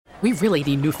we really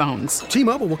need new phones.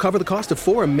 T-Mobile will cover the cost of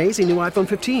 4 amazing new iPhone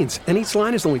 15s, and each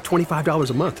line is only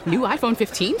 $25 a month. New iPhone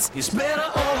 15s? It's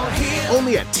better over here.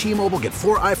 Only at T-Mobile, get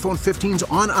 4 iPhone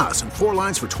 15s on us and 4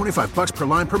 lines for $25 per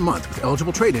line per month with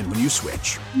eligible trade-in when you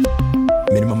switch.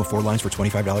 Minimum of 4 lines for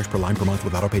 $25 per line per month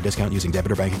with autopay discount using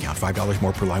debit or bank account. $5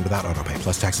 more per line without autopay,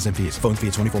 plus taxes and fees. Phone fee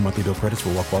at 24 monthly bill credits for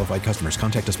well-qualified customers.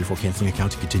 Contact us before canceling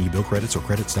account to continue bill credits or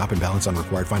credit stop and balance on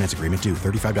required finance agreement due.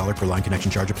 $35 per line connection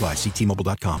charge applies. See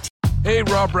T-Mobile.com. Hey,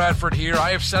 Rob Bradford here. I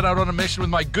have set out on a mission with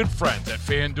my good friends at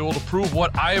FanDuel to prove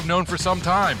what I have known for some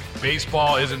time.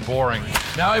 Baseball isn't boring.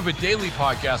 Now I have a daily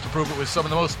podcast to prove it with some of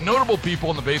the most notable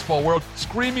people in the baseball world,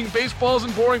 screaming baseball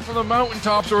isn't boring from the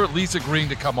mountaintops, or at least agreeing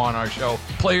to come on our show.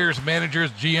 Players,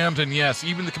 managers, GMs, and yes,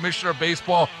 even the commissioner of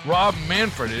baseball, Rob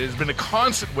Manfred. It has been a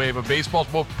constant wave of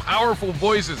baseball's most powerful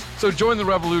voices. So join the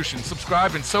revolution.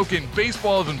 Subscribe and soak in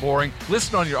Baseball Isn't Boring.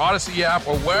 Listen on your Odyssey app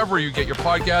or wherever you get your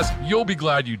podcasts. You'll be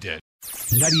glad you did.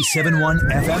 97.1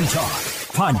 FM Talk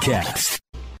Podcast.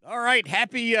 All right,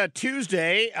 happy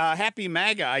Tuesday. Happy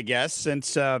MAGA, I guess,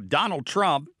 since Donald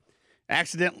Trump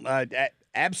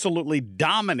absolutely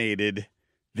dominated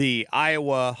the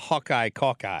Iowa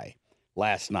Caucus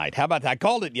last night. How about that? I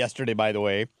called it yesterday, by the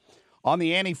way, on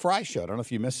the Annie Fry Show. I don't know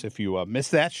if you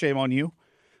missed that. Shame on you.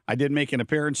 I did make an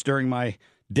appearance during my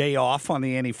day off on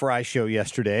the Annie Fry Show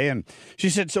yesterday, and she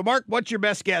said, "So, Mark, what's your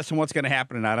best guess on what's going to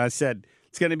happen tonight?" I said,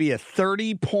 it's going to be a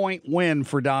 30-point win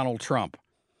for Donald Trump.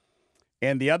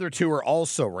 And the other two are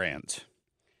also Rands.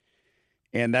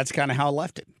 And that's kind of how I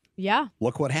left it. Yeah.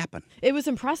 Look what happened. It was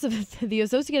impressive. The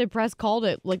Associated Press called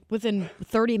it like within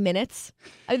 30 minutes.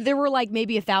 There were like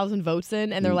maybe 1,000 votes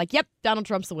in, and they're like, yep, Donald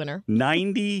Trump's the winner.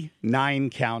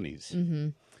 99 counties. Mm-hmm.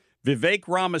 Vivek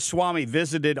Ramaswamy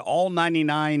visited all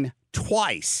 99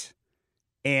 twice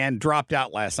and dropped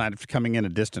out last night after coming in a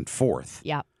distant fourth.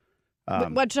 Yeah.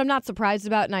 Which I'm not surprised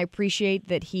about, and I appreciate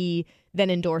that he then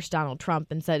endorsed Donald Trump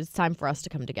and said it's time for us to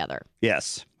come together.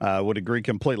 Yes, would agree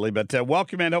completely. But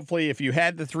welcome in. Hopefully, if you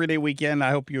had the 3-day weekend,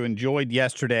 I hope you enjoyed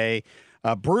yesterday.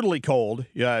 Brutally cold,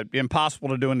 impossible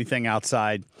to do anything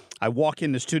outside. I walk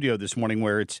in the studio this morning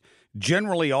where it's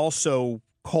generally also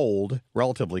cold,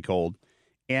 relatively cold,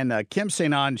 and Kim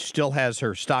St. still has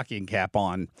her stocking cap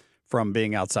on from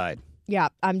being outside. Yeah,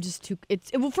 I'm just too.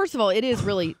 Well, first of all, it is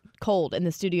really cold in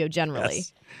the studio generally.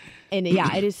 Yes. And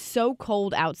yeah, it is so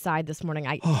cold outside this morning.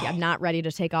 I'm not ready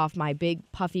to take off my big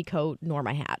puffy coat nor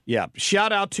my hat. Yeah.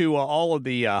 Shout out to all of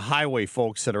the highway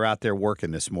folks that are out there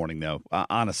working this morning, though,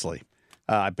 honestly.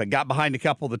 I got behind a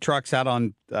couple of the trucks out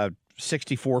on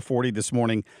 6440 this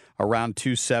morning around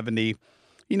 270.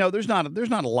 There's not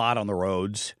a lot on the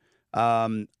roads.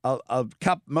 There's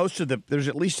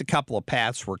at least a couple of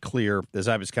paths were clear as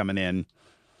I was coming in.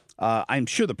 I'm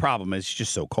sure the problem is it's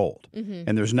just so cold,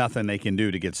 and there's nothing they can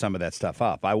do to get some of that stuff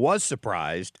up. I was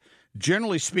surprised,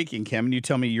 generally speaking, Kim, and you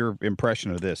tell me your impression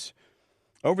of this.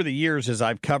 Over the years, as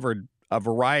I've covered a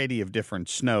variety of different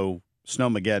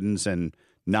snowmageddons and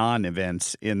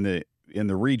non-events in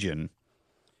the region,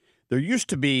 there used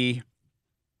to be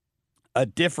a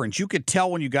difference. You could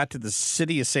tell when you got to the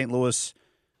city of St. Louis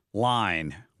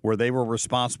line where they were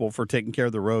responsible for taking care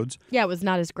of the roads. Yeah, it was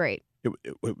not as great.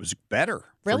 It was better.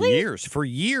 Really? For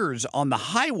years on the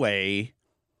highway,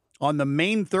 on the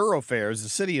main thoroughfares, the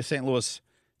city of St. Louis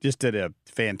just did a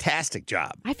fantastic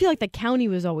job. I feel like the county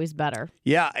was always better.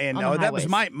 Yeah, and that was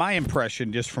my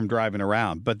impression just from driving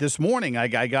around. But this morning, I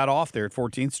got off there at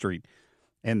 14th Street,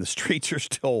 and the streets are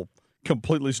still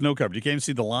completely snow-covered. You can't even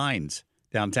see the lines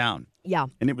downtown. Yeah.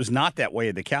 And it was not that way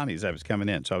at the county as I was coming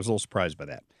in, so I was a little surprised by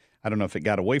that. I don't know if it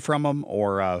got away from them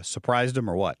or surprised them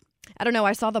or what. I don't know.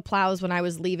 I saw the plows when I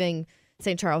was leaving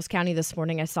St. Charles County this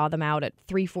morning. I saw them out at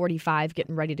 3:45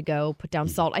 getting ready to go, put down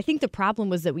salt. I think the problem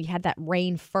was that we had that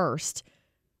rain first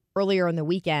earlier in the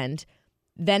weekend.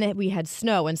 Then we had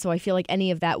snow, and so I feel like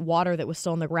any of that water that was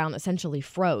still on the ground essentially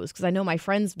froze. Because I know my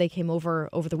friends, they came over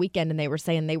the weekend, and they were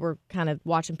saying they were kind of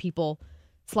watching people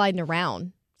sliding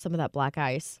around some of that black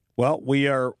ice. Well, we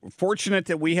are fortunate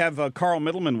that we have Carl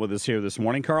Middleman with us here this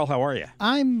morning. Carl, how are you?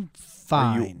 I'm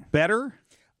fine. Are you better?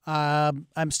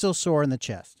 I'm still sore in the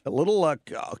chest. A little, I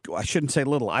shouldn't say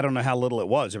little. I don't know how little it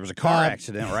was. There was a car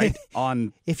accident, right?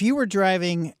 If you were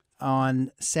driving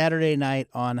on Saturday night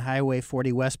on Highway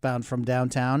 40 westbound from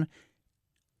downtown,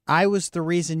 I was the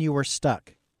reason you were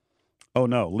stuck. Oh,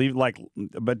 no.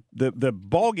 But the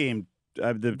ball game,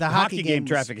 the hockey game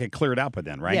traffic had cleared out by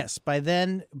then, right? Yes, by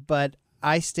then, but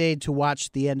I stayed to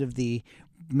watch the end of the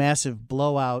massive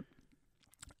blowout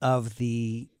of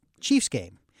the Chiefs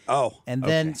game. Oh, and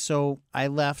then so I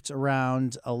left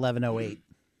around 11:08,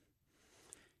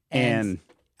 and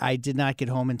I did not get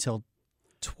home until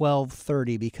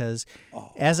 12:30 because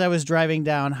as I was driving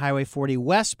down Highway 40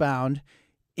 westbound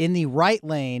in the right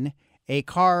lane, a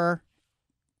car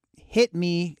hit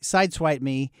me, sideswiped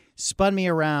me, spun me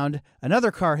around,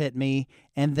 another car hit me,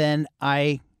 and then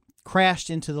I crashed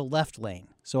into the left lane.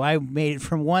 So I made it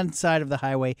from one side of the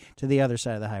highway to the other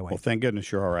side of the highway. Well, thank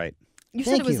goodness you're all right. You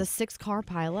said it was a 6-car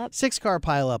pileup? 6-car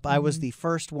pileup. I was the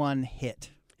first one hit.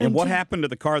 And what happened to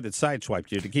the car that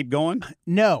sideswiped you? Did it keep going?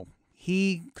 No,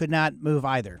 he could not move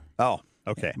either. Oh,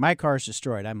 okay. My car's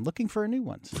destroyed. I'm looking for a new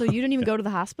one. So you didn't even go to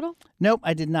the hospital? Nope,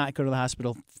 I did not go to the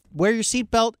hospital. Wear your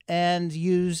seatbelt and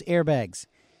use airbags.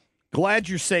 Glad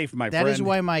you're safe, my friend. That is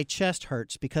why my chest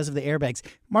hurts, because of the airbags.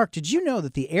 Mark, did you know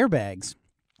that the airbags,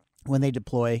 when they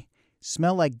deploy,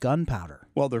 smell like gunpowder?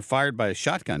 Well, they're fired by a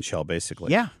shotgun shell,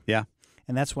 basically. Yeah. Yeah.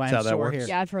 And that's why That's how I'm that sore works. here.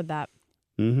 Yeah, I've heard that.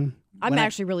 Mm-hmm. I'm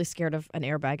actually really scared of an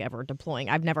airbag ever deploying.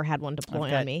 I've never had one deploy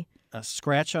I've got on me. a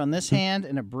scratch on this hand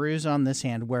and a bruise on this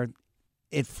hand where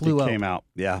it flew It out. came out.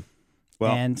 Yeah.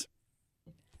 Well, And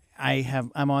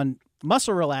I'm on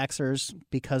muscle relaxers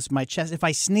because my chest, if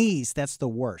I sneeze, that's the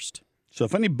worst. so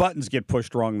if any buttons get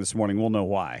pushed wrong this morning, we'll know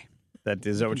why.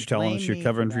 Is that what you're telling us? blame You're me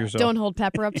covering for for that. yourself? Don't hold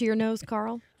pepper up to your nose,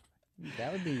 Carl.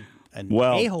 That would be an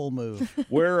Well- a-hole move.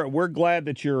 We're glad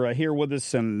that you're here with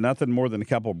us, and nothing more than a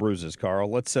couple bruises, Carl.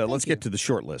 Let's get to the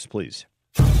short list, please.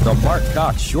 The Marc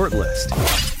Cox Short List.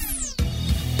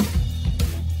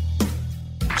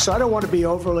 So I don't want to be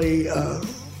overly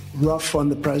rough on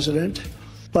the president,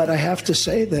 but I have to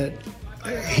say that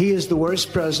he is the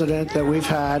worst president that we've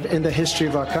had in the history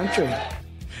of our country.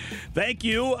 Thank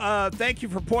you. Thank you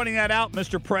for pointing that out,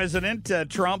 Mr. President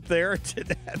Trump, there,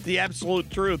 the absolute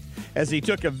truth, as he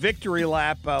took a victory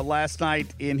lap last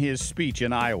night in his speech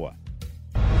in Iowa.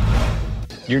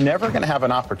 You're never going to have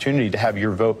an opportunity to have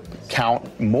your vote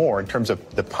count more in terms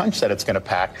of the punch that it's going to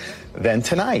pack than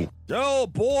tonight. Oh,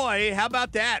 boy. How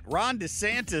about that? Ron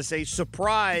DeSantis, a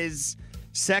surprise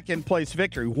second-place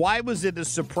victory. Why was it a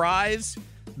surprise?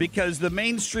 Because the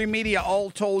mainstream media all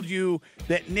told you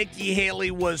that Nikki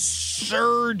Haley was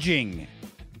surging.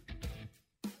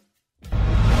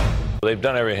 They've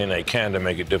done everything they can to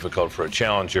make it difficult for a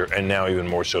challenger, and now even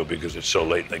more so because it's so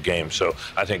late in the game. So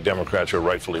I think Democrats are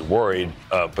rightfully worried,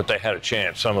 but they had a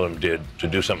chance. Some of them did to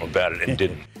do something about it and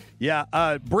didn't.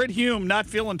 Yeah, Britt Hume not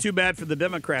feeling too bad for the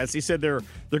Democrats. He said they're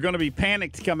going to be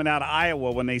panicked coming out of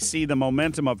Iowa when they see the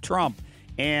momentum of Trump,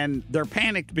 and they're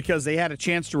panicked because they had a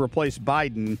chance to replace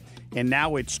Biden, and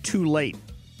now it's too late.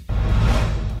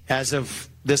 As of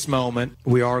this moment,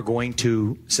 we are going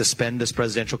to suspend this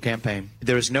presidential campaign.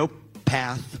 There is no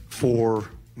path for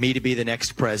me to be the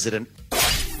next president.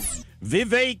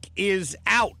 Vivek is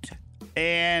out,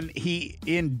 and he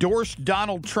endorsed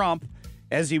Donald Trump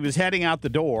as he was heading out the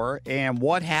door. And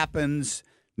what happens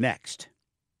next?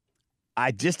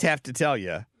 I just have to tell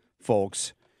you,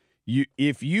 folks,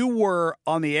 if you were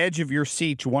on the edge of your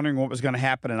seat wondering what was going to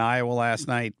happen in Iowa last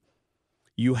night,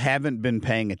 you haven't been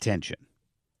paying attention.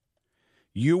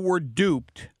 You were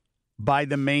duped by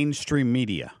the mainstream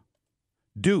media.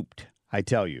 Duped, I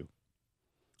tell you.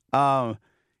 Some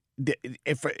of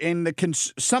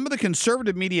the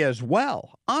conservative media as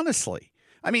well, honestly.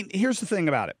 I mean, here's the thing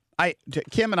about it.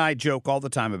 Kim and I joke all the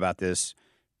time about this.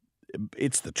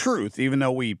 It's the truth, even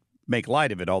though we make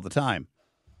light of it all the time.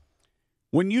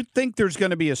 When you think there's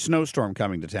going to be a snowstorm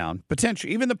coming to town,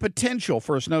 even the potential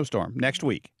for a snowstorm next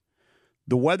week,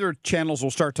 the weather channels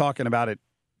will start talking about it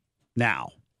now,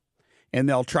 and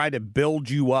they'll try to build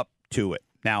you up to it.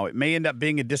 Now, it may end up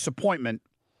being a disappointment,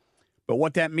 but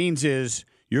what that means is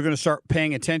you're going to start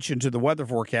paying attention to the weather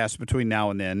forecast between now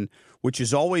and then, which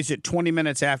is always at 20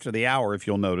 minutes after the hour, if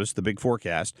you'll notice, the big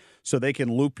forecast, so they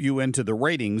can loop you into the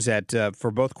ratings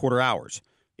for both quarter hours.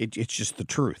 It's just the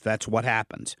truth. That's what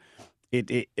happens.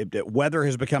 Weather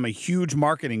has become a huge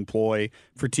marketing ploy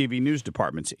for TV news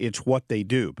departments. It's what they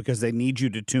do because they need you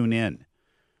to tune in.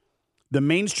 The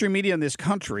mainstream media in this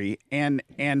country and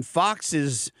Fox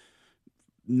is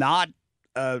not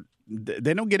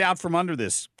they don't get out from under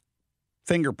this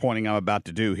finger pointing I'm about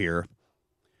to do here.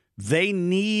 They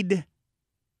need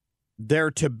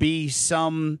there to be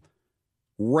some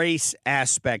race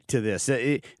aspect to this.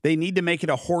 They need to make it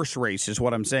a horse race is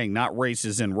what I'm saying, not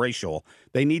races and racial.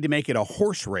 They need to make it a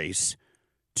horse race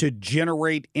to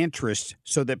generate interest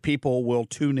so that people will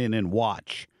tune in and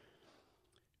watch.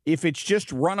 If it's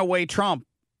just runaway Trump,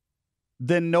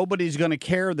 then nobody's going to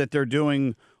care that they're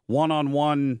doing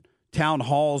one-on-one town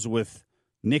halls with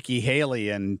Nikki Haley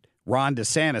and Ron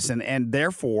DeSantis. And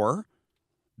therefore,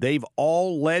 they've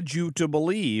all led you to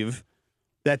believe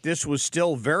that this was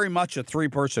still very much a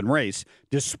three-person race,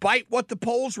 despite what the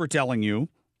polls were telling you.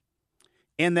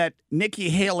 and that Nikki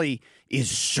Haley is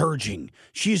surging.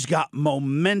 She's got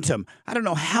momentum. I don't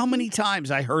know how many times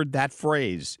I heard that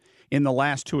phrase in the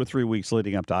last 2 or 3 weeks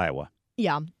leading up to Iowa.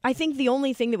 Yeah. I think the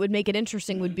only thing that would make it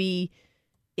interesting would be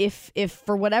if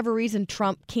for whatever reason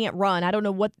Trump can't run. I don't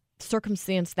know what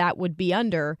circumstance that would be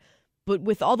under. But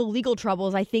with all the legal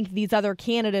troubles, I think these other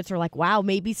candidates are like, wow,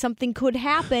 maybe something could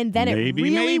happen. Then it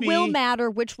really will matter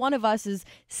which one of us is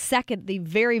second, the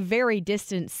very, very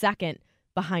distant second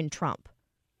behind Trump.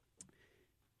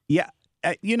 Yeah.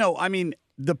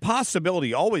 The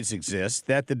possibility always exists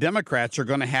that the Democrats are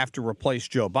going to have to replace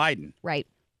Joe Biden. Right.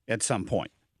 At some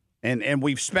point. And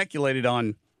we've speculated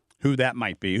on who that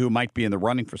might be, who might be in the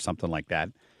running for something like that.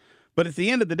 But at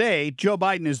the end of the day, Joe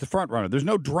Biden is the front runner. There's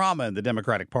no drama in the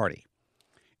Democratic Party.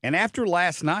 And after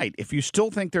last night, if you still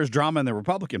think there's drama in the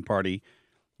Republican Party,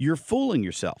 you're fooling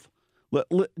yourself.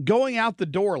 Going out the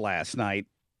door last night,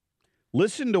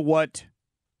 listen to what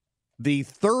the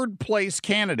third place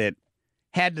candidate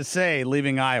had to say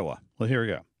leaving Iowa. Well, here we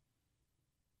go.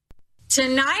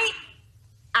 Tonight,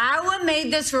 Iowa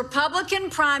made this Republican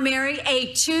primary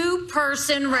a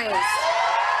two-person race.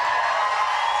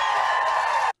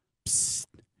 Psst,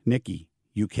 Nikki,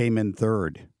 you came in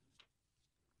third.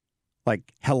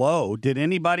 Like, hello, did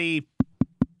anybody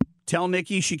tell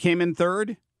Nikki she came in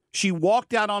third? She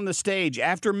walked out on the stage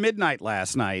after midnight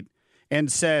last night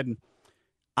and said,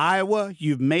 Iowa,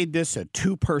 you've made this a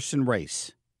two-person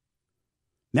race.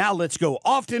 Now let's go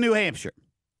off to New Hampshire,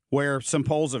 where some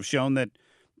polls have shown that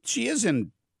she is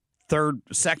in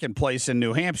second place in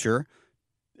New Hampshire,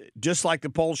 just like the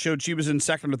polls showed she was in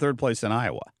second or third place in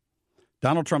Iowa.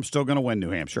 Donald Trump's still going to win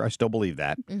New Hampshire. I still believe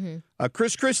that. Mm-hmm.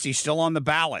 Chris Christie's still on the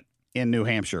ballot in New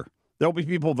Hampshire. There'll be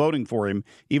people voting for him,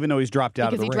 even though he's dropped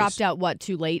out of the race. Because he dropped out,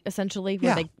 too late, essentially?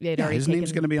 Yeah. His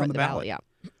name's going to be on the ballot. Yeah.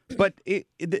 But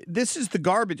this is the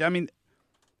garbage. I mean,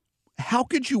 how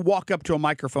could you walk up to a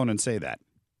microphone and say that?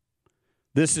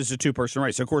 This is a two-person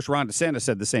race. Of course, Ron DeSantis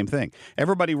said the same thing.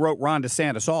 Everybody wrote Ron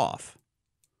DeSantis off.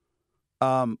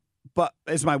 But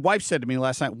as my wife said to me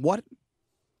last night, what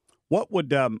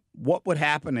would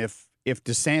happen if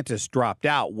DeSantis dropped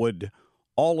out? Would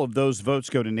all of those votes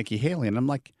go to Nikki Haley? And I'm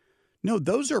like, no,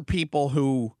 those are people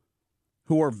who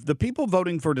are the people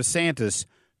voting for DeSantis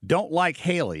don't like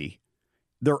Haley.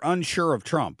 They're unsure of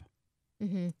Trump.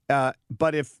 Mm-hmm.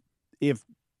 But if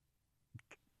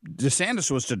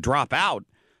DeSantis was to drop out,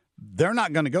 they're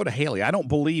not going to go to Haley. I don't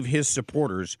believe his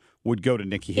supporters would go to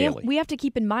Nikki Haley. And we have to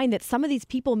keep in mind that some of these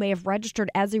people may have registered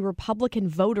as a Republican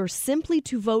voter simply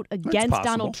to vote against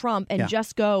Donald Trump and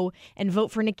just go and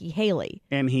vote for Nikki Haley.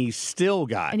 And he still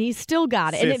got it.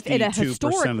 And a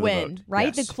historic win,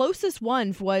 right? Yes. The closest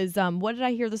one was, what did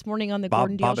I hear this morning on the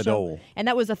Gordon Deal show? And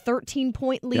that was a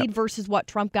 13-point lead versus what?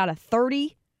 Trump got a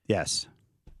 30? Yes.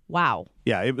 Wow.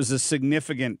 Yeah, it was a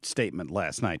significant statement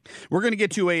last night. We're going to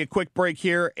get to a quick break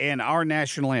here and our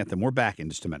national anthem. We're back in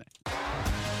just a minute.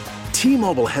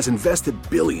 T-Mobile has invested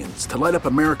billions to light up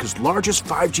America's largest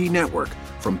 5G network,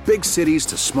 from big cities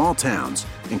to small towns,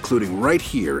 including right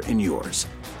here in yours.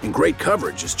 And great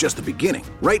coverage is just the beginning.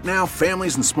 Right now,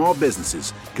 families and small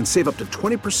businesses can save up to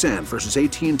 20% versus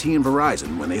AT&T and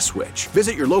Verizon when they switch.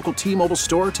 Visit your local T-Mobile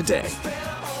store today.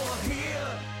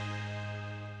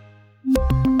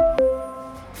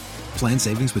 Plan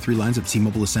savings with 3 lines of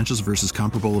T-Mobile Essentials versus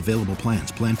comparable available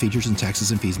plans. Plan features and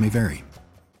taxes and fees may vary.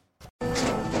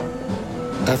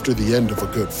 After the end of a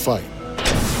good fight,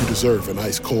 you deserve an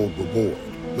ice-cold reward.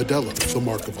 Modelo is the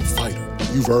mark of a fighter.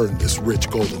 You've earned this rich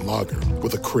golden lager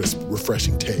with a crisp,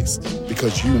 refreshing taste.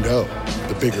 Because you know,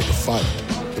 the bigger the fight,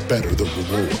 the better the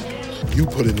reward. You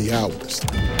put in the hours,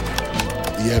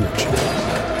 the energy,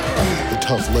 the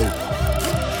tough labor.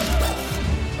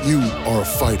 You are a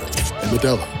fighter, and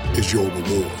Modelo is your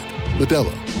reward.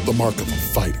 Modelo, the mark of a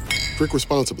fighter. Drink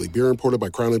responsibly. Beer imported by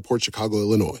Crown Imports, Chicago,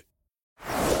 Illinois.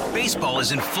 Baseball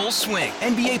is in full swing.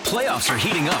 NBA playoffs are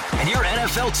heating up, and your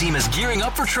NFL team is gearing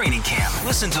up for training camp.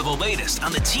 Listen to the latest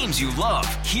on the teams you love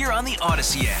here on the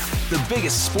Odyssey app. The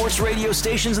biggest sports radio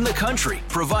stations in the country,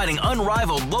 providing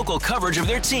unrivaled local coverage of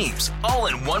their teams, all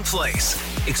in one place.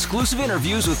 Exclusive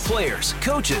interviews with players,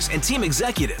 coaches, and team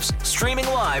executives, streaming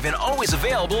live and always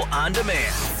available on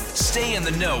demand. Stay in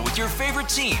the know with your favorite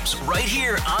teams right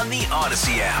here on the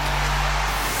Odyssey app.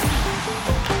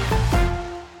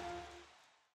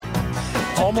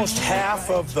 Almost half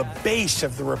of the base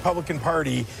of the Republican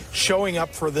Party showing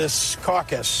up for this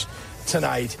caucus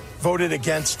tonight voted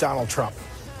against Donald Trump.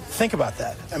 Think about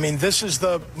that. I mean, this is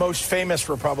the most famous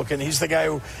Republican. He's the guy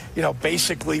who,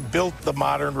 basically built the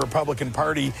modern Republican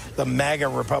Party, the MAGA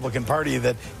Republican Party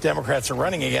that Democrats are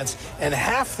running against. And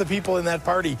half the people in that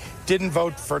party didn't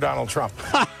vote for Donald Trump.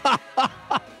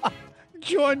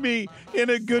 join me in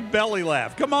a good belly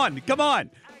laugh? Come on.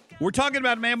 We're talking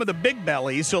about a man with a big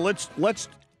belly, so let's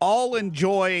all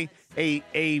enjoy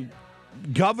a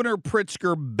Governor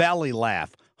Pritzker belly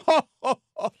laugh.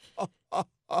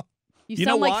 You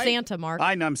sound like Santa, Mark.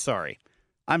 I'm sorry.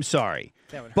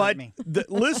 That would hurt But me.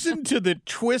 listen to the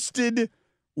twisted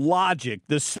logic,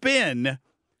 the spin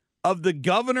of the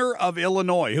governor of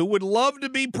Illinois, who would love to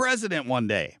be president one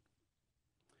day,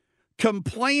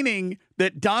 complaining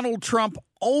that Donald Trump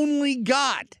only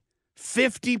got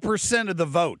 50% of the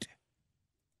vote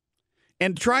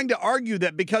and trying to argue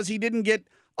that because he didn't get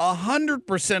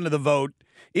 100% of the vote,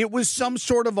 it was some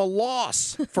sort of a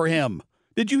loss for him.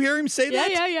 Did you hear him say that?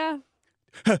 Yeah.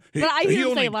 But I hear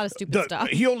him say a lot of stupid stuff.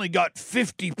 He only got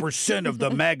 50% of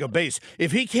the MAGA base.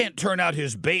 If he can't turn out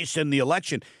his base in the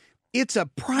election, it's a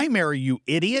primary, you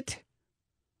idiot.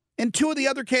 And two of the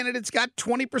other candidates got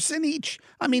 20% each.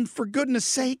 I mean, for goodness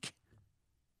sake.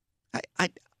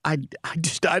 I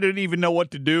don't even know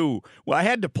what to do. Well, I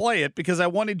had to play it because I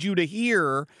wanted you to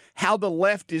hear how the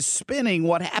left is spinning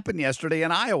what happened yesterday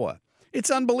in Iowa. It's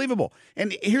unbelievable.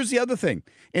 And here's the other thing.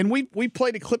 And we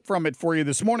played a clip from it for you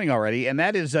this morning already, and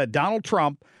that is Donald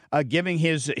Trump giving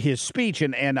his speech.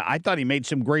 And I thought he made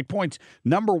some great points.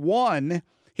 Number one,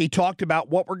 he talked about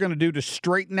what we're going to do to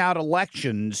straighten out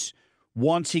elections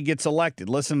once he gets elected.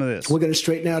 Listen to this. We're going to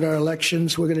straighten out our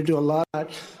elections. We're going to do a lot.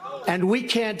 And we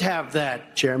can't have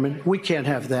that, Chairman. We can't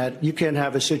have that. You can't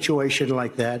have a situation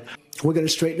like that. We're going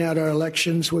to straighten out our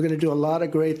elections. We're going to do a lot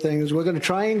of great things. We're going to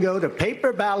try and go to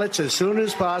paper ballots as soon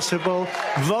as possible.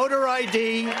 Voter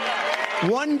ID,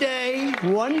 one day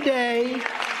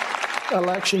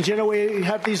elections. You know, we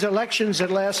have these elections that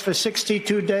last for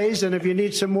 62 days, and if you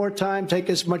need some more time, take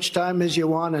as much time as you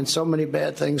want, and so many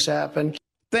bad things happen.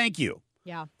 Thank you.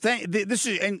 Yeah. This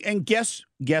is and guess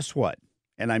what?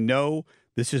 And I know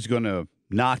this is going to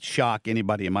not shock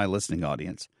anybody in my listening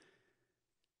audience.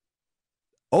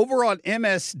 Over on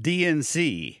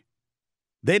MSDNC,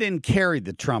 they didn't carry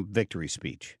the Trump victory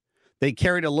speech. They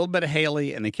carried a little bit of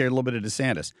Haley and they carried a little bit of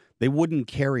DeSantis. They wouldn't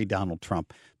carry Donald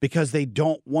Trump because they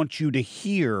don't want you to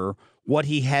hear what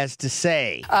he has to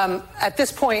say. At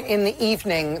this point in the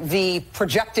evening, the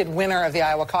projected winner of the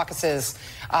Iowa caucuses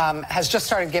has just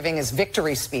started giving his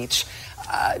victory speech.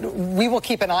 We will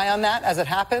keep an eye on that as it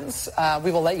happens.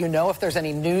 We will let you know if there's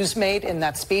any news made in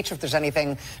that speech, if there's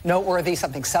anything noteworthy,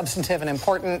 something substantive and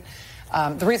important.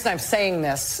 The reason I'm saying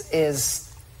this is,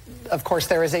 of course,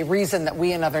 there is a reason that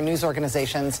we and other news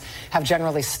organizations have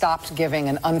generally stopped giving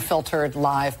an unfiltered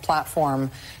live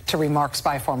platform to remarks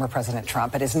by former President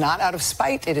Trump. It is not out of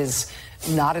spite. It is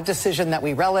not a decision that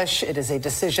we relish. It is a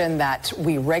decision that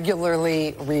we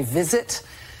regularly revisit.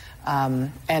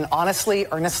 And honestly,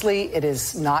 earnestly, it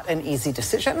is not an easy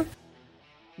decision.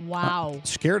 Wow.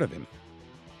 Scared of him.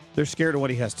 They're scared of what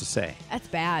he has to say. That's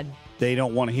bad. They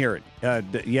don't want to hear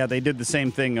it. Yeah, they did the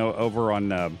same thing over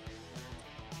on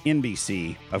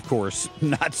NBC, of course,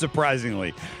 not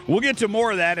surprisingly. We'll get to more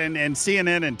of that and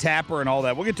CNN and Tapper and all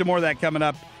that. We'll get to more of that coming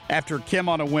up after Kim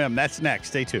on a Whim. That's next.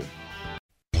 Stay tuned.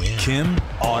 Kim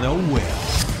on a Whim.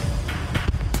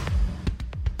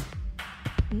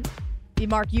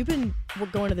 Mark, you've been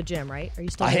going to the gym, right? Are you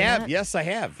still I doing have. that? Yes, I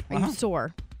have. Are you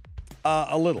sore?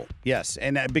 A little, yes.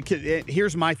 And because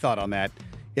here's my thought on that.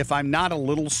 If I'm not a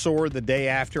little sore the day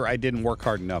after, I didn't work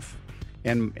hard enough.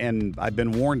 And I've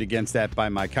been warned against that by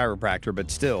my chiropractor,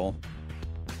 but still,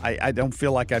 I don't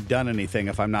feel like I've done anything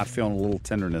if I'm not feeling a little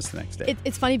tenderness the next day.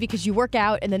 It's funny because you work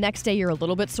out and the next day you're a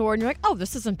little bit sore and you're like, oh,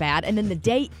 this isn't bad. And then the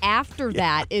day after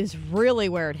that is really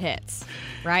where it hits,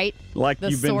 right? Like the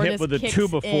you've been hit with a kicks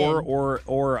 2-before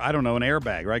or I don't know, an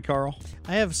airbag, right, Carl?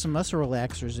 I have some muscle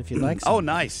relaxers if you'd like some. Oh,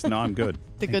 nice. No, I'm good.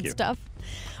 The Thank good you. stuff.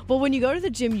 Well, when you go to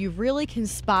the gym, you really can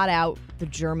spot out the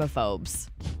germaphobes,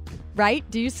 right?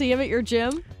 Do you see them at your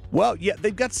gym? Well, yeah,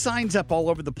 they've got signs up all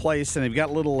over the place, and they've got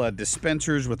little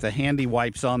dispensers with the handy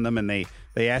wipes on them, and they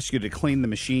ask you to clean the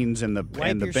machines and the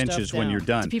benches when you're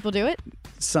done. Do people do it?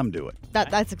 Some do it.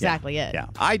 That's exactly it. Yeah,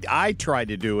 I try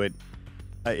to do it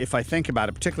if I think about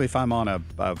it, particularly if I'm on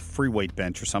a free weight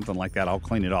bench or something like that. I'll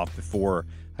clean it off before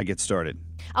I get started.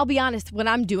 I'll be honest, when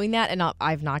I'm doing that, and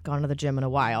I've not gone to the gym in a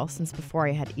while, since before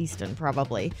I had Easton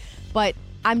probably, but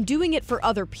I'm doing it for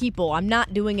other people. I'm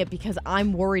not doing it because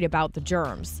I'm worried about the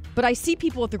germs. But I see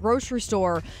people at the grocery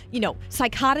store,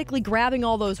 psychotically grabbing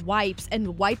all those wipes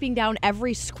and wiping down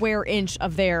every square inch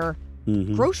of their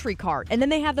grocery cart. And then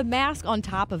they have the mask on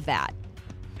top of that.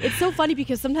 It's so funny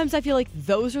because sometimes I feel like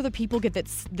those are the people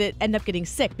that end up getting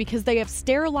sick because they have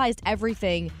sterilized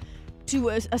everything to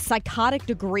a psychotic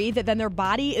degree that then their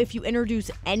body, if you introduce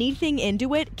anything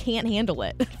into it, can't handle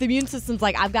it. The immune system's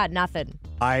like, I've got nothing.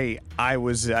 I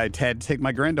had to take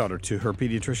my granddaughter to her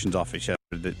pediatrician's office.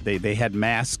 They had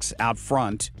masks out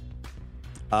front.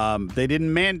 They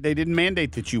didn't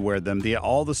mandate that you wear them.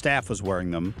 All the staff was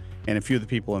wearing them, and a few of the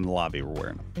people in the lobby were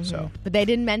wearing them. Mm-hmm. So, but they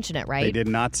didn't mention it, right? They did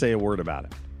not say a word about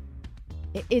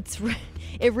it.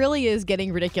 It really is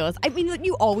getting ridiculous. I mean,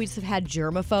 you always have had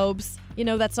germaphobes. You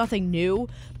know, that's nothing new.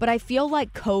 But I feel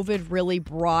like COVID really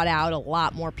brought out a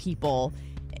lot more people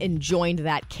and joined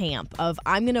that camp of,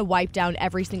 I'm going to wipe down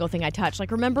every single thing I touch.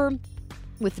 Like, remember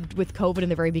with COVID in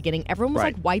the very beginning, everyone was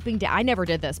like wiping down. I never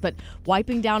did this, but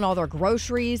wiping down all their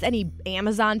groceries, any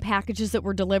Amazon packages that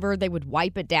were delivered, they would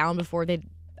wipe it down before they'd,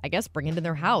 I guess, bring it in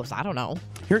their house. I don't know.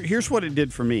 Here's what it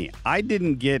did for me. I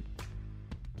didn't get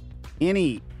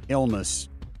any illness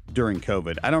during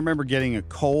COVID. I don't remember getting a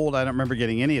cold. I don't remember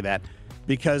getting any of that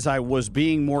because I was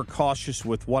being more cautious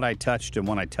with what I touched and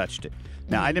when I touched it.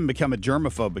 Now, I didn't become a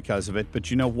germaphobe because of it,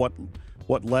 but you know what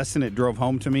lesson it drove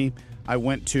home to me? I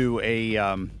went to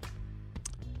a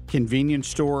convenience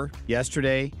store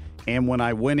yesterday, and when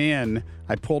I went in,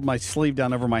 I pulled my sleeve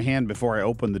down over my hand before I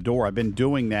opened the door. I've been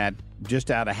doing that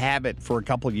just out of habit for a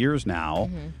couple of years now,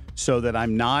 so that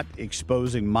I'm not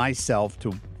exposing myself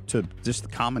to just the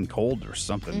common cold or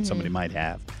something somebody might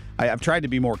have. I've tried to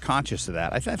be more conscious of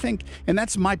that. I think, and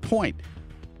that's my point.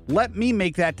 Let me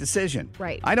make that decision.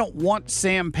 Right. I don't want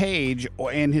Sam Page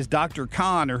and his Dr.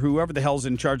 Khan or whoever the hell's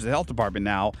in charge of the health department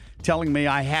now telling me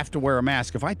I have to wear a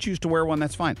mask. If I choose to wear one,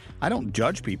 that's fine. I don't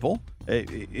judge people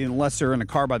unless they're in a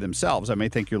car by themselves. I may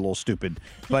think you're a little stupid.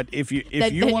 But if you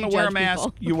want to wear a mask,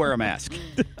 you wear a mask.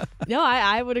 No,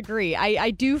 I would agree.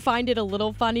 I do find it a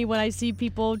little funny when I see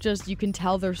people you can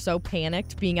tell they're so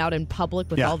panicked being out in public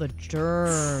with all the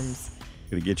germs.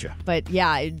 Gonna get you. But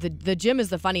yeah, the gym is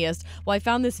the funniest. Well, I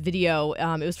found this video.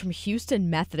 It was from Houston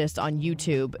Methodist on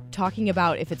YouTube talking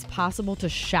about if it's possible to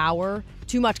shower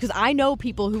too much. Because I know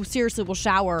people who seriously will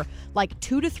shower like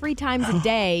 2 to 3 times a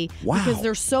day because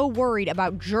they're so worried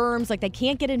about germs. Like they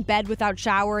can't get in bed without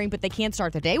showering, but they can't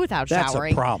start the day without showering.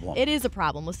 That's a problem. It is a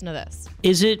problem. Listen to this.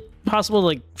 Is it possible to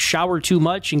like shower too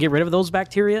much and get rid of those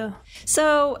bacteria?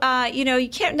 So, you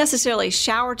can't necessarily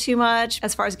shower too much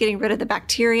as far as getting rid of the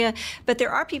bacteria, but there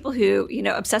are people who,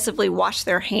 obsessively wash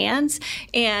their hands,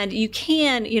 and you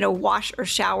can, wash or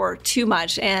shower too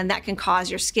much, and that can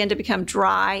cause your skin to become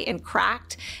dry and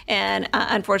cracked. And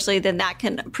unfortunately, then that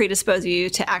can predispose you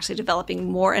to actually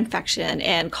developing more infection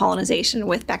and colonization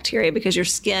with bacteria because your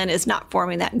skin is not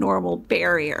forming that normal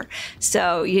barrier.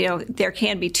 So, there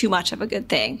can be too much of a good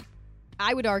thing.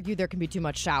 I would argue there can be too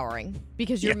much showering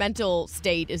because your mental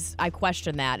state is, I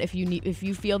question that, if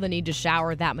you feel the need to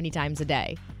shower that many times a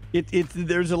day.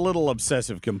 There's a little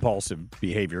obsessive compulsive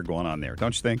behavior going on there,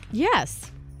 don't you think?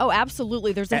 Yes. Oh,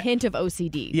 absolutely. There's a hint of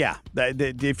OCD. Yeah.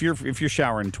 If you're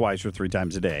showering 2 or 3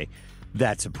 times a day,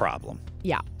 that's a problem.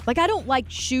 Yeah. Like I don't like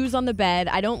shoes on the bed.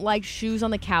 I don't like shoes on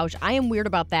the couch. I am weird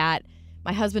about that.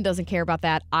 My husband doesn't care about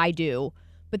that. I do.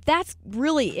 But that's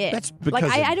really it. That's because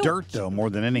I of don't, dirt, though, more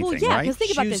than anything, well, yeah, right? Because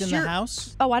think about this. Shoes in the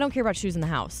house? Oh, I don't care about shoes in the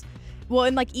house. Well,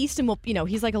 and like Easton will,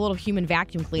 he's like a little human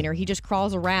vacuum cleaner. He just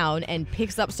crawls around and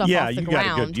picks up stuff off the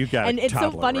ground. You got and it's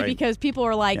toddler, so funny right? because people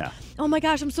are like, oh my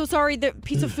gosh, I'm so sorry. The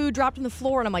piece of food dropped on the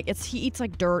floor. And I'm like, he eats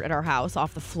like dirt at our house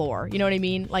off the floor. You know what I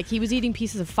mean? Like he was eating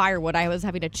pieces of firewood. I was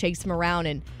having to chase him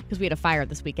around because we had a fire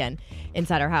this weekekend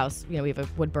inside our house. We have a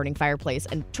wood burning fireplace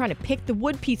and trying to pick the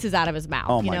wood pieces out of his mouth.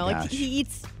 Oh my gosh. Like he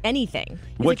eats anything.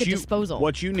 He's like a disposal.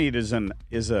 What you need is a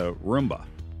Roomba.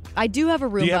 I do have a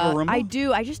Roomba. Do you have a Roomba? I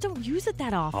do. I just don't use it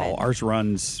that often. Oh, ours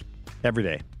runs every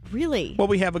day. Really? Well,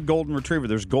 we have a golden retriever.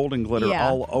 There's golden glitter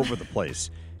all over the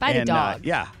place. I had a dog.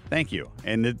 Yeah, thank you.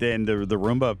 And the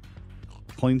Roomba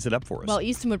cleans it up for us. Well,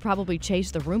 Easton would probably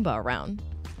chase the Roomba around.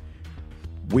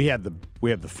 We have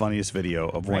the funniest video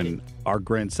of when our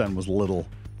grandson was little.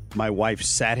 My wife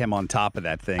sat him on top of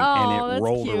that thing, and it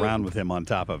rolled around with him on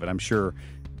top of it. I'm sure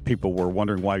people were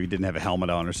wondering why we didn't have a helmet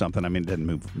on or something. I mean, it didn't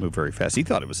move very fast. He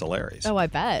thought it was hilarious. Oh, I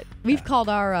bet. We've called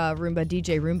our Roomba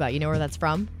DJ Roomba. You know where that's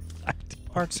from?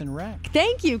 Parks and Rec.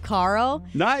 Thank you, Carl.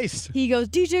 Nice. He goes,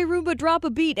 DJ Roomba, drop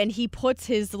a beat. And he puts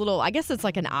his little, I guess it's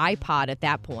like an iPod at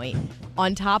that point,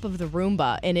 on top of the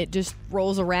Roomba. And it just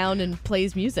rolls around and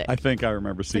plays music. I think I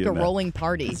remember seeing like a that. rolling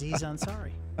party. Aziz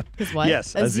Ansari. His what?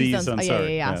 Yes, Aziz Ansari. Oh,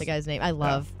 yeah, yes. the guy's name. I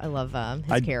love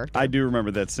his character. I do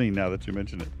remember that scene now that you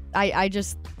mentioned it. I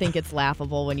just think it's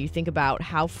laughable when you think about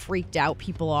how freaked out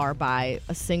people are by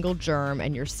a single germ,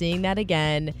 and you're seeing that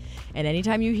again. And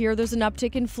anytime you hear there's an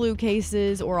uptick in flu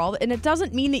cases and it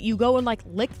doesn't mean that you go and like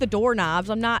lick the doorknobs.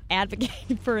 I'm not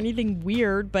advocating for anything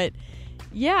weird, but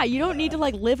Yeah, you don't need to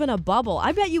live in a bubble.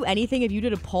 I bet you anything, if you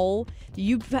did a poll,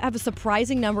 you have a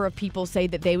surprising number of people say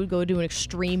that they would go to an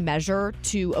extreme measure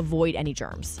to avoid any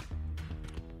germs.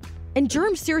 And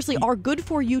germs seriously are good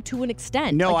for you to an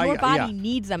extent. No, your body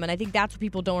needs them, and I think that's what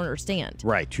people don't understand.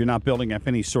 Right. You're not building up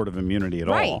any sort of immunity at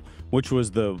all, which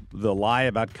was the lie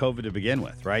about COVID to begin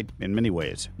with, right? In many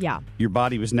ways. Yeah. Your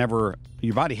body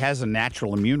has a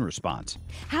natural immune response.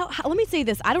 How let me say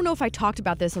this. I don't know if I talked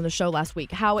about this on the show last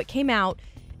week, how it came out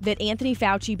that Anthony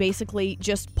Fauci basically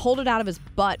just pulled it out of his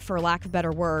butt, for lack of a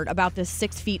better word, about this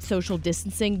 6 feet social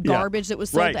distancing garbage that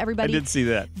was sold to everybody. I did see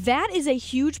that. That is a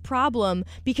huge problem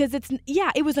because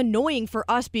it was annoying for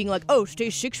us being like, oh,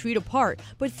 stay 6 feet apart.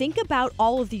 But think about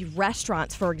all of the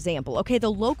restaurants, for example. Okay,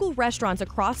 the local restaurants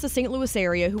across the St. Louis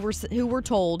area who were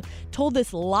told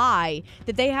this lie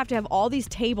that they have to have all these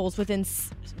tables within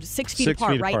 6 feet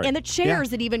apart, right? And the chairs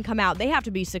that even come out, they have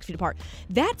to be 6 feet apart.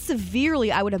 That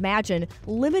severely, I would imagine,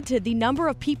 limited the number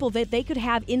of people that they could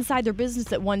have inside their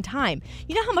business at one time.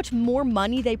 You know how much more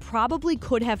money they probably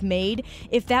could have made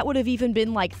if that would have even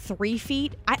been 3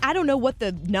 feet? I don't know what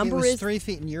the number is. It was 3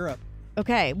 feet in Europe.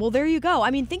 Okay, well, there you go.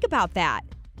 I mean, think about that.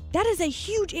 That is a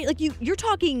huge, you're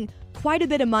talking quite a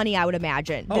bit of money, I would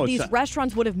imagine, that these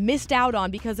restaurants would have missed out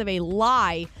on because of a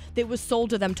lie that was sold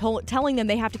to them, telling them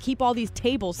they have to keep all these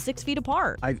tables 6 feet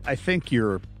apart. I think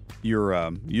you're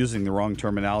using the wrong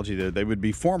terminology there. They would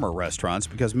be former restaurants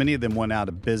because many of them went out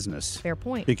of business. Fair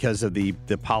point. Because of the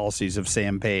policies of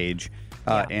Sam Page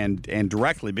and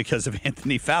directly because of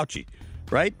Anthony Fauci,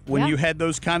 right? When you had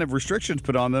those kind of restrictions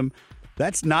put on them,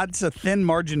 it's a thin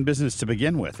margin business to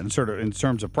begin with, and sort of in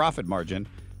terms of profit margin,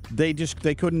 they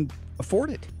couldn't afford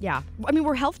it. Yeah. I mean,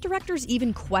 were health directors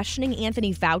even questioning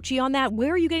Anthony Fauci on that?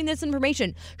 Where are you getting this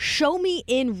information? Show me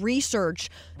in research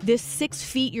this 6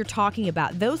 feet you're talking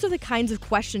about. Those are the kinds of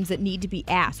questions that need to be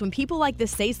asked. When people like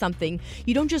this say something,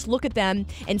 you don't just look at them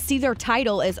and see their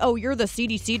title as, oh, you're the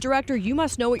CDC director. You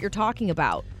must know what you're talking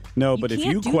about. No, but if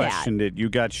you questioned it, you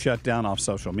got shut down off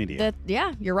social media.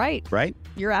 Yeah, you're right. Right?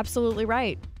 You're absolutely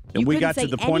right. And we got to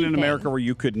the point in America where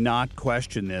you could not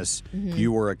question this. Mm-hmm.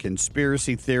 You were a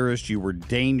conspiracy theorist. You were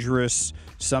dangerous.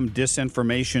 Some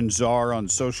disinformation czar on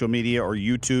social media or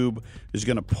YouTube is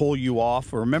going to pull you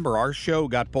off. Remember, our show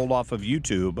got pulled off of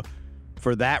YouTube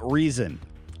for that reason,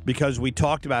 because we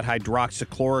talked about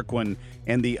hydroxychloroquine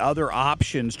and the other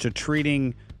options to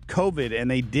treating COVID,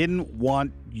 and they didn't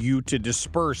want you to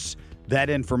disperse that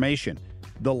information.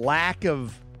 The lack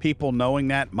of people knowing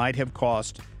that might have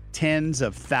cost tens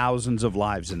of thousands of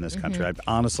lives in this country. I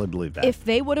honestly believe that. If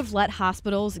they would have let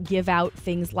hospitals give out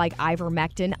things like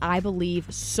ivermectin, I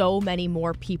believe so many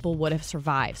more people would have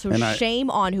survived. So shame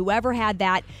on whoever had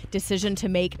that decision to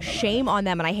make. Shame on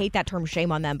them. And I hate that term,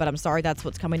 shame on them, but I'm sorry, that's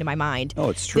what's coming to my mind. Oh,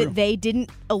 it's true. That they didn't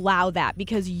allow that,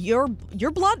 because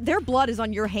their blood is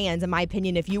on your hands, in my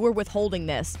opinion, if you were withholding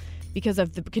this. Because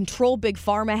of the control Big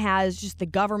Pharma has, just the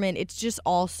government, it's just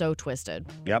all so twisted.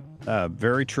 Yep,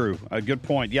 very true. Good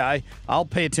point. Yeah, I'll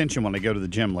pay attention when I go to the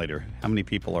gym later. How many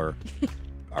people are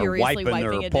wiping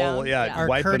their pole? Yeah,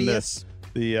 wiping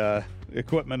the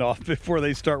equipment off before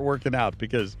they start working out.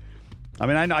 Because, I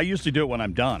mean, I usually do it when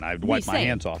I'm done. I wipe my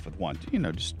hands off with one,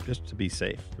 just to be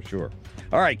safe, for sure.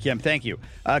 All right, Kim, thank you.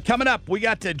 Coming up, we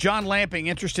got John Lamping,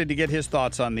 interested to get his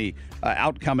thoughts on the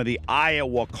outcome of the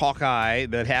Iowa Caucus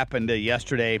that happened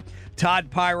yesterday. Todd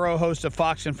Pyro, host of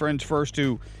Fox and Friends First,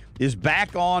 who is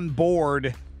back on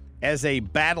board as a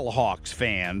Battlehawks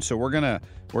fan. So we're gonna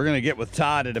get with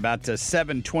Todd at about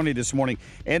 7:20 this morning.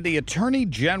 And the Attorney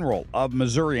General of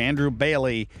Missouri, Andrew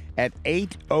Bailey, at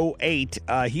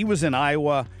 8:08. He was in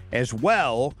Iowa as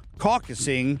well,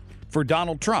 caucusing for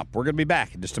Donald Trump. We're going to be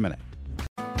back in just a minute.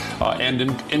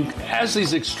 And as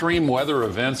these extreme weather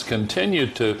events continue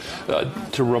to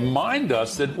remind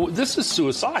us that this is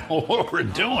suicidal, what we're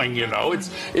doing,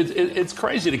 it's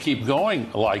crazy to keep going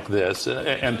like this.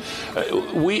 And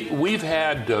we've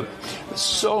had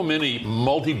so many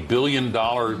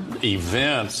multi-billion-dollar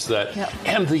events that,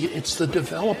 and it's the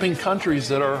developing countries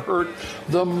that are hurt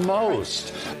the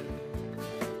most.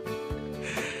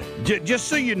 Just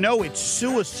so you know, it's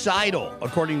suicidal,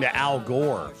 according to Al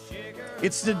Gore.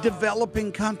 It's the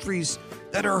developing countries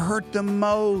that are hurt the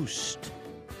most.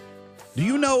 Do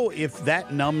you know if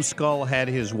that numbskull had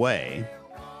his way,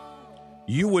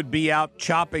 you would be out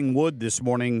chopping wood this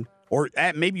morning, or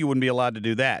maybe you wouldn't be allowed to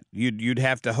do that. You'd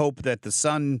have to hope that the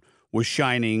sun was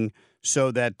shining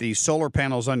so that the solar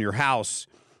panels on your house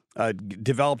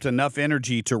developed enough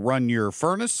energy to run your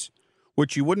furnace,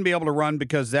 which you wouldn't be able to run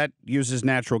because that uses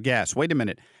natural gas. Wait a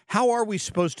minute. How are we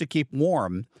supposed to keep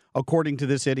warm, according to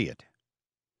this idiot?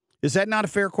 Is that not a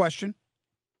fair question?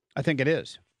 I think it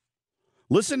is.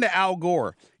 Listen to Al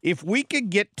Gore. If we could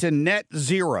get to net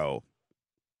zero,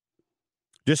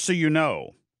 just so you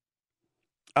know,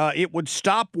 it would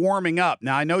stop warming up.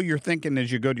 Now, I know you're thinking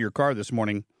as you go to your car this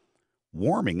morning,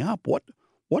 warming up? What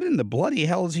in the bloody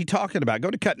hell is he talking about? Go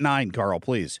to cut 9, Carl,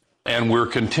 please. And we're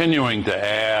continuing to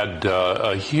add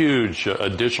a huge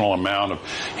additional amount of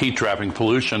heat-trapping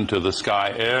pollution to the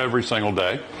sky every single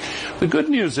day. The good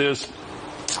news is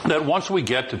that once we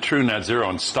get to true net zero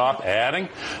and stop adding,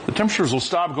 the temperatures will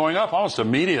stop going up almost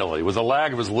immediately with a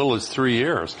lag of as little as 3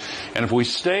 years. And if we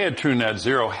stay at true net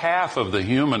zero, half of the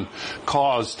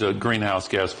human-caused greenhouse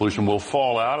gas pollution will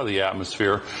fall out of the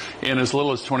atmosphere in as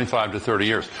little as 25 to 30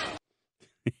 years.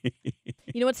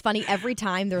 You know what's funny? Every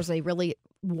time there's a really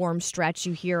warm stretch,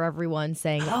 you hear everyone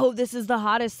saying, oh, this is the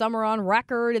hottest summer on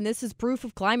record, and this is proof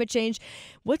of climate change.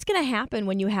 What's going to happen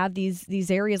when you have these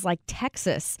areas like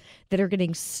Texas that are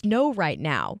getting snow right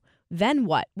now? Then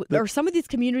what? Are some of these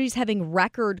communities having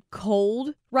record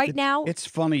cold right now? It's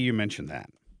funny you mentioned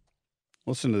that.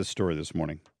 Listen to this story this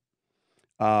morning.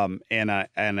 The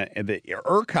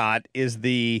ERCOT is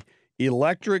the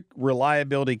Electric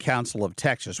Reliability Council of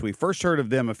Texas. We first heard of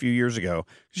them a few years ago.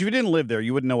 Because if you didn't live there,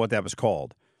 you wouldn't know what that was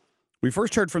called. We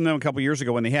first heard from them a couple years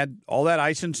ago when they had all that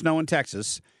ice and snow in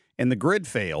Texas, and the grid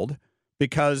failed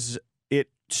because it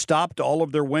stopped all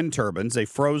of their wind turbines. They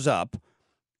froze up,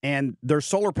 and their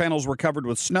solar panels were covered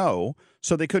with snow,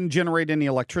 so they couldn't generate any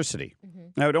electricity.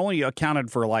 Mm-hmm. Now, it only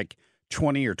accounted for like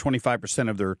 20 or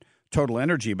 25% of their total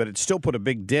energy, but it still put a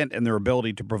big dent in their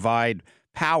ability to provide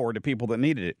power to people that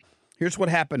needed it. Here's what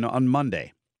happened on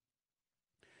Monday.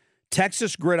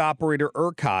 Texas grid operator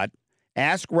ERCOT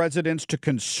asked residents to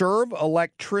conserve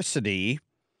electricity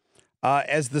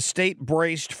as the state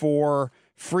braced for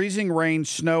freezing rain,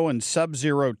 snow, and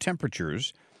sub-zero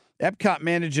temperatures. ERCOT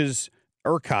manages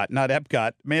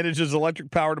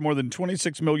electric power to more than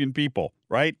 26 million people,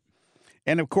 right?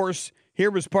 And, of course,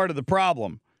 here was part of the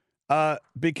problem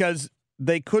because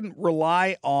they couldn't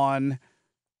rely on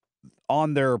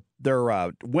their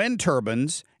wind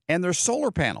turbines and their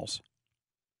solar panels.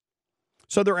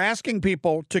 So they're asking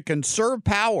people to conserve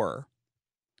power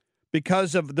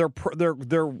because of their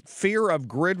fear of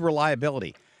grid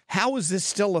reliability. How is this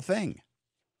still a thing?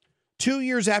 2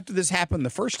 years after this happened the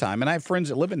first time, and I have friends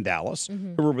that live in Dallas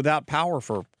who were without power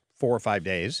for 4 or 5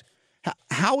 days.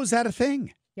 How is that a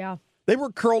thing? Yeah. They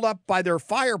were curled up by their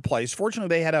fireplace. Fortunately,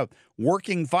 they had a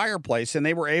working fireplace, and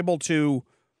they were able to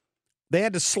They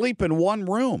had to sleep in one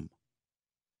room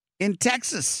in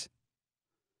Texas.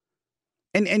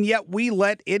 And yet we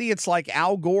let idiots like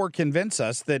Al Gore convince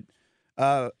us that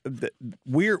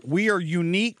we are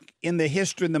unique in the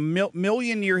history, in the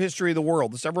million-year history of the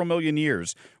world, the several million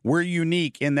years. We're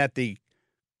unique in that the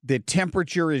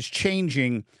temperature is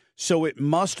changing, so it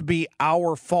must be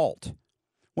our fault.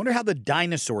 Wonder how the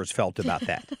dinosaurs felt about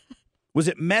that. Was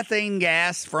it methane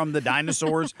gas from the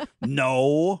dinosaurs?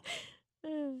 No.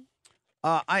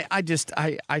 I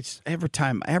every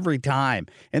time.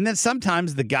 And then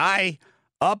sometimes the guy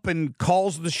up and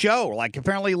calls the show, like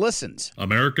apparently listens.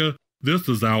 America, this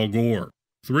is Al Gore.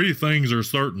 3 things are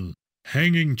certain.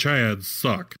 Hanging chads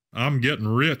suck. I'm getting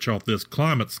rich off this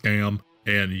climate scam,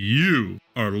 and you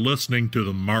are listening to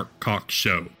the Marc Cox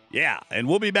Show. Yeah, and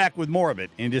we'll be back with more of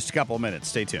it in just a couple of minutes.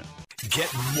 Stay tuned.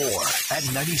 Get more at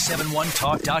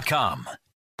 971talk.com.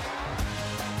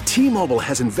 T-Mobile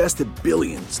has invested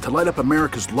billions to light up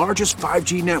America's largest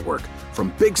 5G network,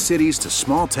 from big cities to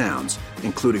small towns,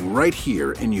 including right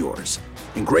here in yours.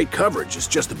 And great coverage is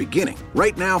just the beginning.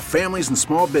 Right now, families and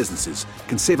small businesses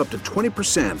can save up to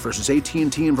 20% versus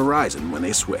AT&T and Verizon when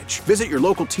they switch. Visit your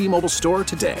local T-Mobile store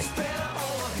today.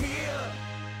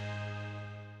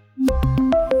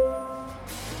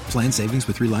 Plan savings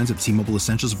with 3 lines of T-Mobile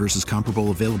Essentials versus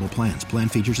comparable available plans. Plan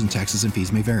features and taxes and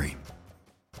fees may vary.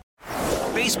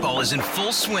 Baseball is in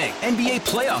full swing. NBA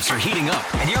playoffs are heating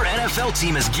up, and your NFL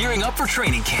team is gearing up for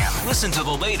training camp. Listen to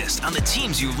the latest on the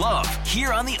teams you love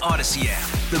here on the Odyssey app.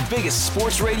 The biggest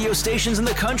sports radio stations in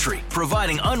the country,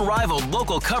 providing unrivaled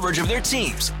local coverage of their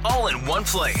teams, all in one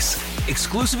place.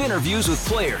 Exclusive interviews with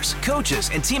players, coaches,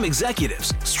 and team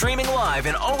executives, streaming live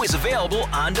and always available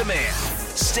on demand.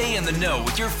 Stay in the know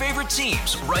with your favorite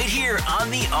teams right here on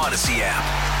the Odyssey app.